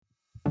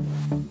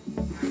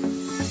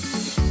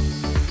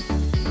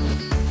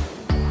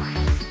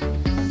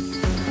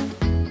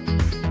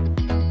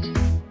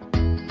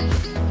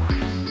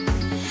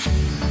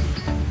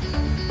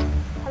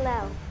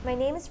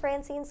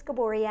Francine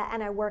Scaboria,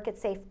 and I work at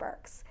Safe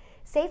Berks.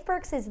 Safe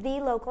Berks is the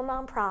local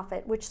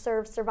nonprofit which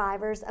serves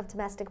survivors of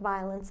domestic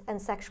violence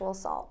and sexual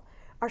assault.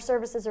 Our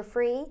services are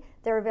free.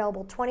 They're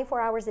available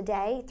 24 hours a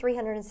day,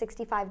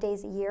 365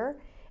 days a year,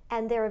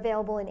 and they're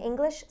available in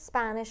English,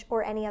 Spanish,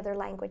 or any other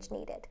language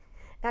needed.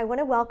 Now, I want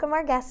to welcome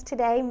our guest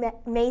today,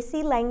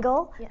 Macy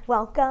Lengel. Yes.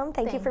 Welcome.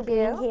 Thank you for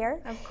being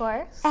here. Of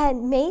course.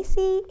 And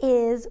Macy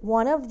is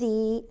one of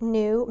the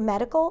new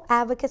Medical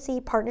Advocacy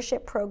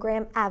Partnership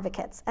Program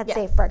advocates at Yes.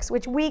 Safe Berks,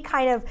 which we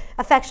kind of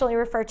affectionately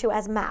refer to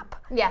as MAP.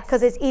 Yes.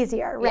 Because it's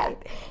easier, right?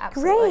 Yeah,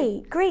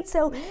 absolutely. Great.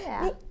 So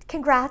Yeah.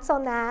 congrats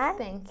on that.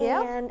 Thank you.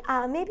 And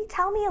maybe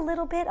tell me a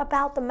little bit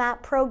about the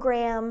MAP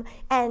program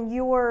and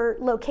your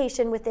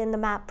location within the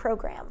MAP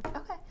program.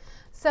 Okay.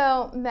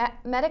 So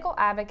medical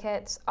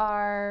advocates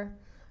are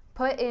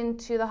put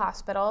into the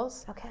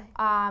hospitals. Okay.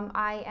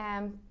 I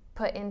am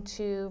put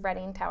into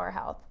Reading Tower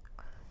Health.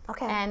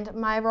 Okay. And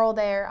my role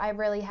there, I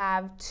really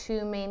have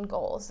two main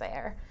goals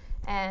there.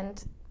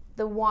 And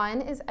the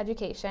one is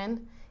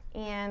education.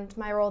 And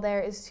my role there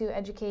is to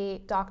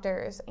educate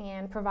doctors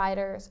and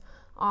providers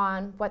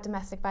on what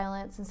domestic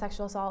violence and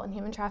sexual assault and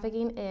human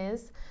trafficking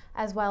is,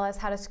 as well as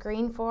how to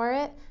screen for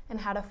it and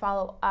how to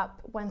follow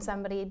up when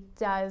somebody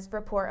does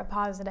report a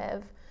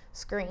positive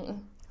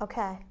screen.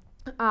 Okay.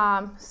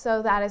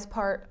 So that is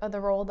part of the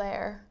role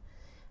there.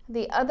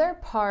 The other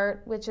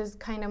part, which is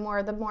kind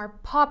of the more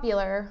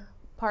popular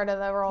part of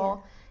the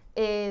role,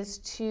 is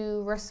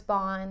to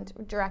respond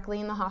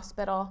directly in the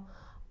hospital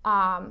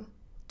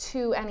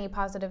to any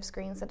positive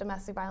screens of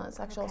domestic violence,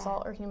 sexual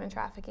assault, or human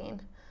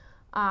trafficking.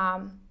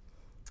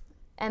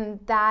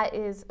 And that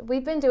is,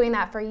 we've been doing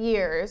that for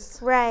years.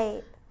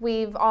 Right.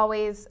 We've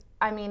always,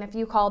 if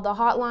you called the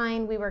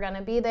hotline, we were going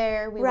to be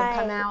there. We would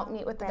come out,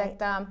 meet with the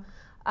victim.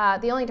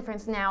 The only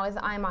difference now is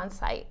I'm on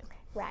site.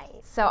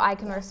 Right. So I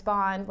can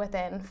respond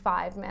within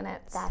 5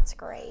 minutes. That's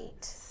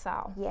great.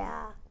 So.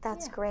 Yeah,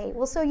 that's great.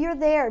 Well, so you're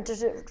there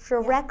to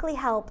directly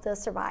help the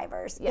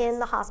survivors in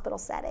the hospital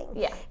setting.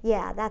 Yeah.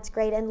 Yeah, that's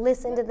great. And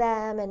listen to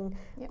them and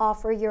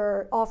offer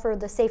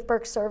the Safe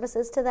Berks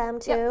services to them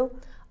too.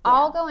 Yep.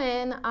 I'll go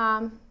in,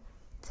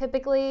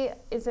 typically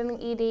it's in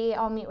the ED,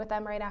 I'll meet with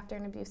them right after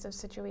an abusive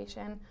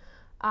situation.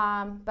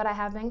 But I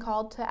have been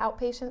called to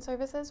outpatient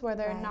services where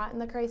they're not in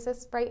the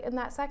crisis right in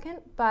that second,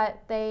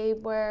 but they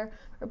were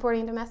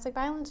reporting domestic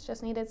violence,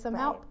 just needed some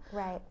help.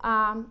 Right.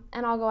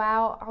 And I'll go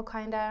out, I'll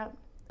kind of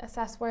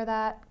assess where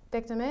that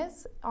victim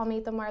is, I'll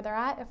meet them where they're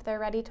at. If they're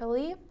ready to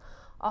leave,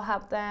 I'll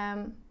help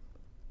them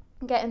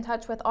get in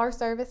touch with our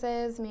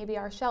services, maybe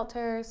our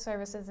shelters,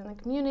 services in the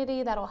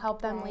community that'll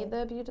help them leave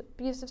the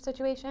abusive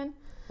situation.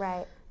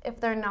 Right.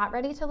 If they're not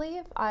ready to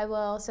leave, I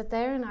will sit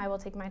there and I will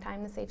take my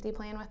time to safety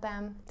plan with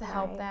them to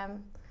help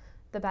them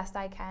the best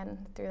I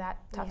can through that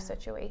tough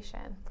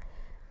situation.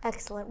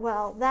 Excellent.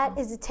 Well, that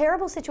is a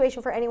terrible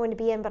situation for anyone to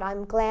be in, but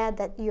I'm glad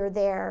that you're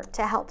there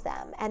to help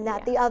them and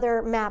that the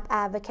other MAP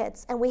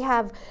advocates. And we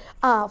have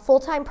a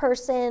full-time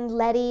person,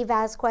 Letty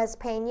Vasquez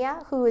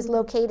Pena, who is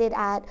located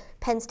at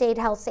Penn State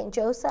Health St.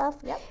 Joseph.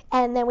 Yep.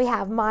 And then we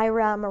have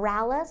Myra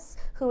Morales,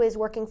 who is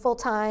working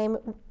full-time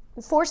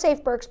for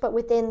Safe Berks, but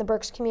within the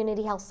Berks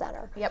Community Health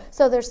Center. Yep.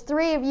 So there's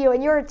three of you,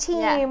 and you're a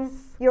team.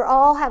 You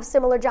all have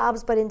similar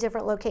jobs, but in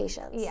different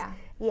locations. Yeah.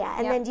 Yeah,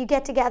 and then you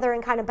get together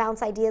and kind of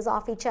bounce ideas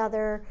off each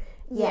other.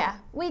 Yeah,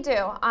 we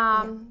do.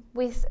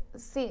 We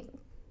see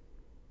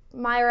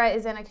Myra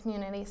is in a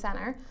community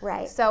center.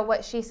 Right. So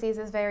what she sees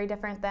is very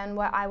different than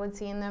what I would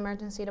see in the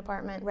emergency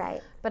department.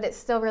 Right. But it's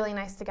still really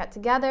nice to get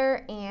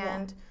together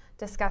and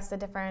discuss the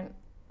different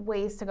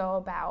ways to go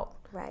about.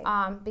 Right.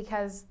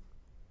 Because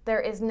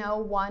there is no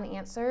one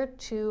answer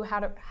to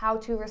how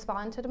to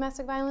respond to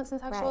domestic violence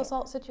and sexual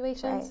assault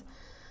situations. Right.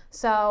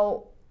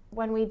 So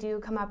when we do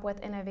come up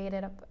with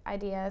innovative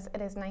ideas,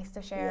 it is nice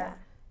to share. Yeah.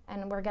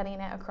 And we're getting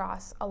it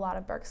across a lot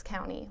of Berks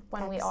County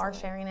when we are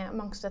sharing it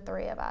amongst the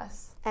three of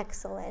us.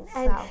 Excellent.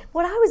 And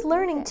what I was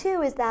learning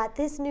too is that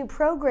this new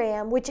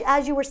program, which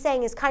as you were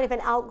saying is kind of an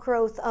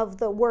outgrowth of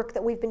the work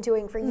that we've been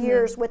doing for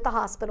years with the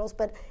hospitals,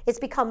 but it's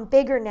become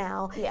bigger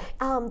now. Yeah.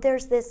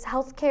 There's this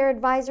healthcare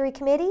advisory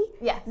committee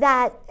Yes.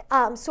 that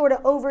sort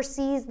of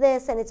oversees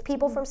this, and it's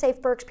people from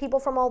Safe Berks, people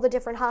from all the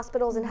different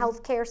hospitals and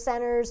healthcare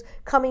centers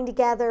coming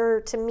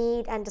together to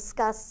meet and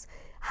discuss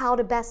how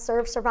to best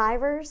serve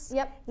survivors.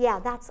 Yep.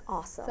 Yeah, that's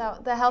awesome. So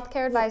the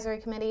Healthcare Advisory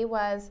Committee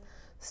was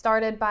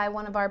started by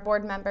one of our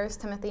board members,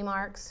 Timothy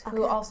Marks,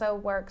 who also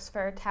works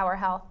for Tower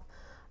Health.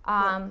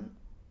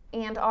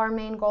 And our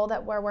main goal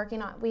that we're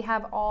working on, we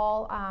have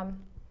all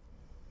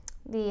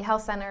the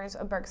health centers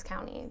of Berks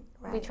County.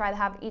 We try to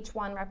have each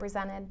one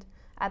represented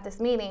at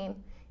this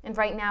meeting. And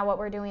right now what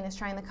we're doing is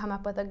trying to come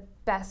up with a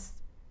best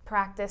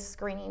practice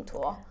screening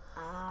tool.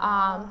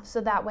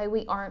 So that way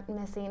we aren't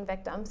missing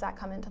victims that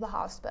come into the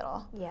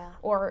hospital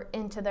or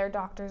into their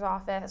doctor's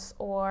office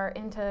or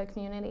into a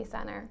community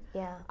center.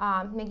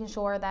 Making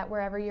sure that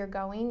wherever you're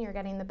going, you're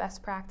getting the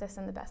best practice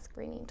and the best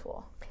screening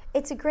tool.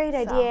 It's a great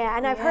idea,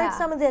 and I've heard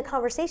some of the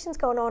conversations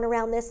going on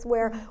around this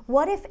where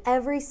what if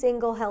every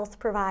single health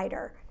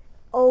provider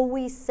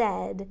always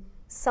said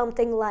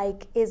something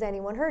like, is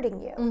anyone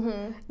hurting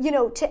you? You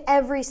know, to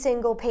every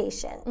single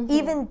patient,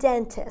 even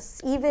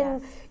dentists,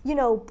 even, you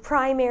know,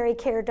 primary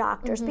care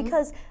doctors,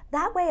 because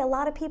that way a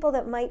lot of people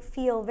that might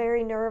feel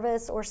very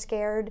nervous or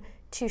scared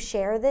to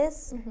share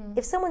this,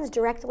 if someone's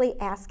directly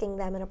asking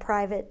them in a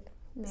private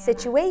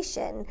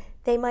situation,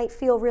 they might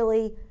feel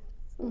really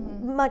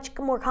much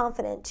more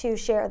confident to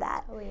share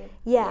that.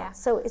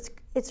 So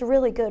it's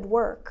really good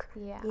work.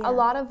 A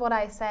lot of what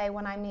I say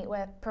when I meet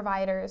with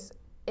providers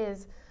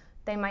is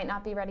they might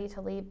not be ready to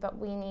leave, but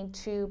we need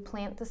to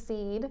plant the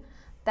seed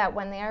that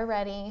when they are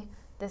ready,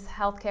 this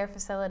healthcare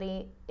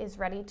facility is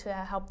ready to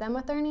help them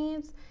with their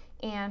needs,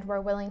 and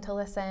we're willing to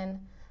listen,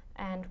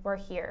 and we're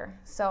here.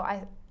 So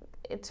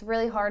it's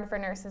really hard for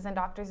nurses and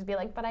doctors to be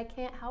like, but I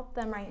can't help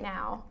them right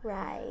now.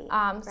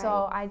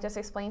 So I just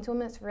explained to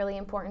them it's really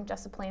important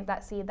just to plant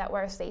that seed that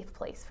we're a safe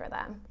place for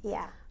them.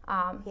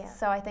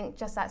 So I think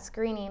just that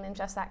screening and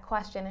just that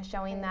question is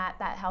showing that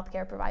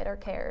healthcare provider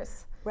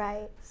cares.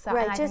 So and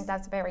I think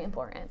that's very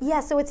important.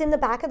 So it's in the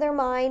back of their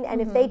mind, and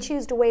if they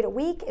choose to wait a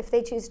week, if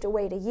they choose to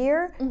wait a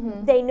year,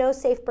 they know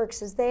Safe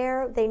Berks is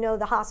there. They know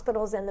the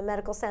hospitals and the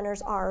medical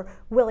centers are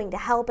willing to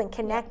help and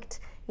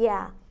connect.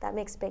 That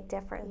makes a big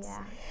difference.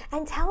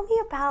 And tell me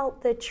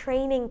about the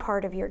training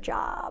part of your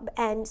job,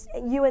 and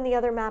you and the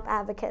other MAP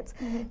advocates.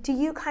 Do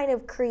you kind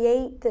of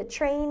create the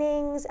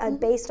trainings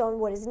based on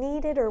what is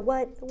needed, or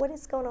what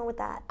is going on with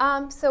that?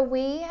 So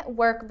we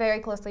work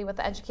very closely with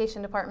the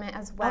education department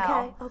as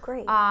well.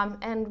 Great.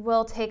 And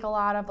we'll take a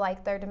lot of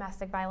like their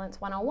domestic violence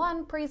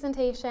 101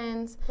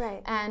 presentations,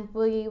 and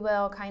we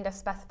will kind of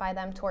specify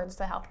them towards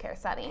the healthcare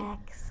setting.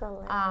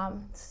 Excellent.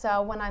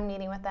 So when I'm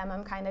meeting with them,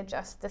 I'm kind of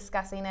just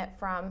discussing it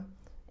from,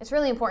 it's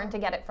really important to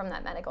get it from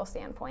that medical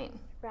standpoint.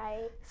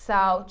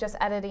 So just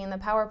editing the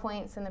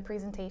PowerPoints and the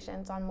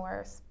presentations on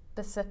more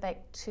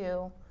specific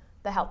to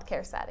the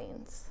healthcare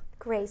settings.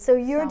 Great. So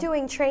you're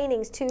doing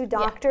trainings to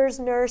doctors,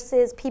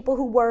 nurses, people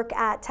who work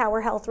at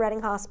Tower Health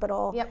Reading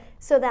Hospital,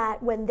 so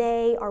that when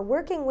they are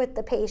working with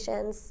the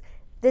patients,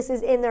 this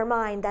is in their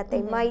mind that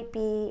they might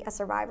be a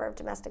survivor of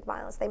domestic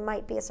violence. They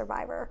might be a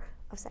survivor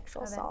of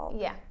sexual assault.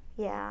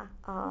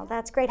 Oh,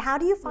 that's great. How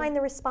do you find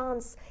the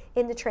response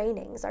in the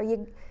trainings? Are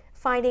you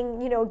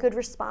finding, a good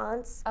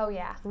response? Oh,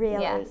 yeah.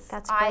 Really? Yes.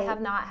 That's great. I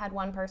have not had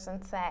one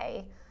person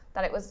say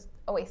that it was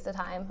a waste of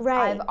time.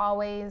 Right. I've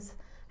always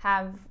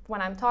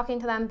when I'm talking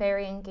to them,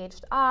 very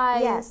engaged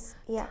eyes.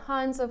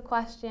 Tons of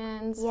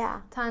questions.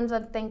 Tons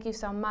of thank you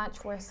so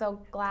much. We're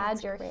so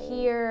glad you're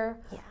here.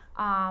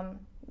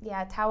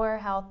 Tower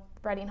Health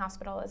Reading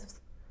Hospital is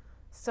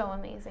so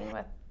amazing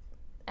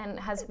and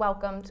has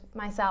welcomed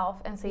myself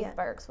and Safe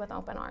Berks with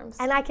open arms.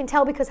 And I can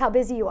tell because how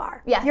busy you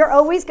are. Yes. You're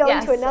always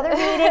going to another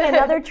meeting,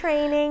 another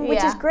training,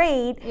 which is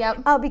great.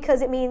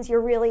 Because it means you're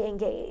really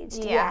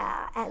engaged.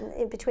 And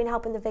in between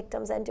helping the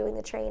victims and doing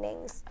the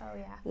trainings.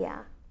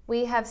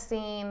 We have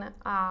seen,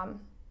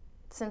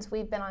 since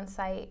we've been on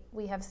site,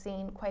 we have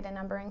seen quite a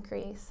number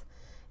increase.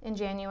 In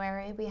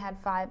January, we had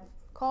 5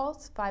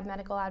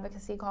 medical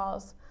advocacy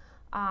calls.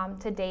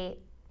 To date,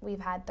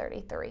 we've had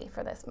 33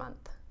 for this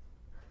month.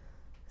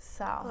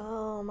 So.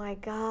 Oh my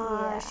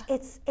gosh.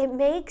 It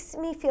makes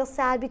me feel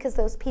sad because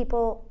those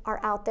people are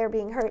out there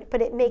being hurt,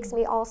 but it makes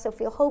me also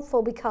feel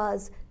hopeful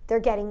because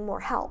they're getting more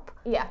help.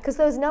 Because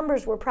those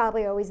numbers were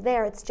probably always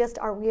there. It's just,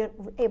 are we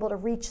able to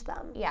reach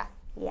them?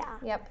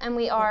 And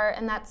we are,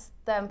 and that's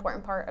the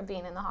important part of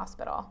being in the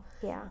hospital.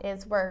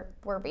 Is we're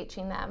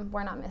reaching them.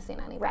 We're not missing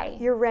anybody.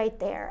 You're right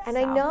there. And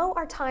I know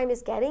our time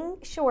is getting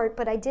short,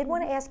 but I did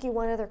want to ask you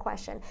one other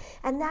question.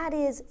 And that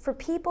is, for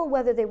people,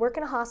 whether they work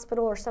in a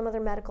hospital or some other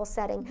medical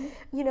setting,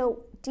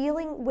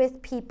 dealing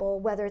with people,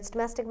 whether it's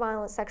domestic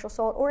violence, sexual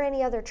assault, or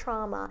any other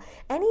trauma,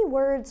 any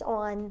words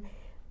on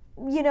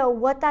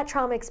what that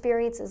trauma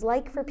experience is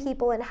like for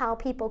people and how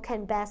people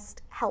can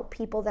best help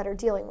people that are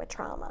dealing with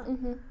trauma?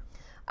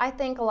 I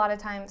think a lot of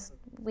times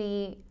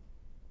we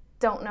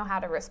don't know how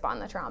to respond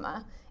to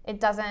trauma. It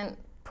doesn't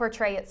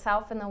portray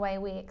itself in the way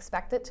we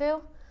expect it to,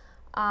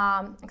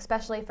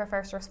 especially for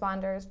first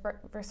responders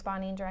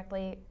responding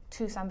directly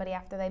to somebody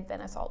after they've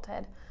been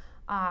assaulted.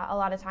 A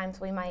lot of times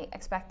we might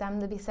expect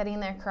them to be sitting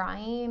there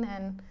crying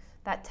and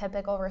that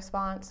typical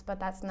response, but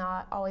that's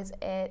not always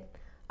it.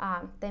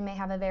 They may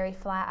have a very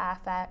flat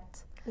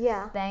affect.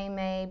 They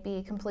may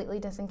be completely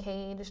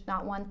disengaged,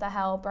 not want the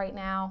help right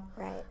now.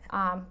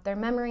 Their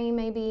memory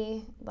may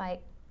be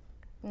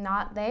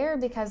not there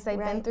because they've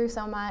been through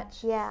so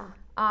much.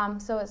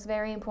 So it's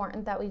very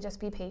important that we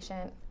just be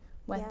patient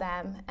with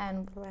them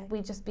and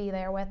we just be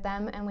there with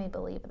them and we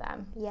believe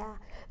them.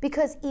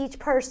 Because each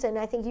person,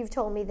 I think you've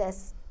told me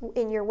this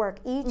in your work,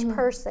 each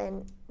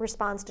person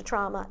responds to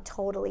trauma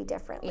totally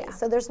differently.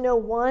 So there's no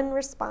one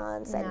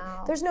response and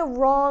there's no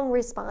wrong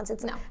response.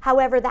 It's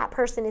however that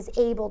person is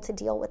able to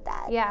deal with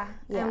that.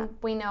 And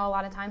we know a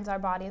lot of times our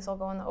bodies will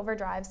go in the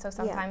overdrive, so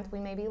sometimes we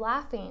may be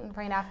laughing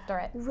right after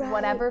it.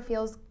 Whatever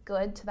feels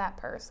good to that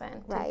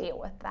person to deal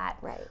with that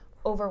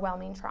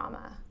overwhelming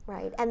trauma.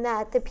 And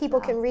that the people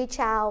can reach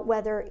out,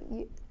 whether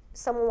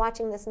someone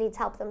watching this needs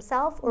help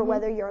themselves, or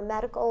whether you're a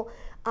medical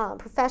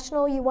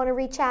professional, you want to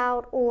reach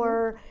out,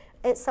 or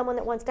it's someone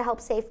that wants to help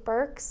Safe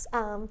Berks.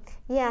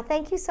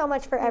 Thank you so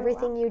much for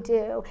everything you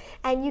do.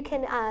 And you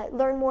can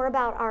learn more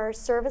about our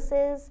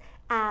services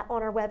on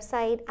our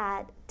website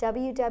at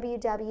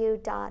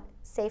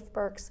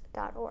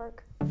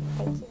www.safeberks.org.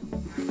 Thank you.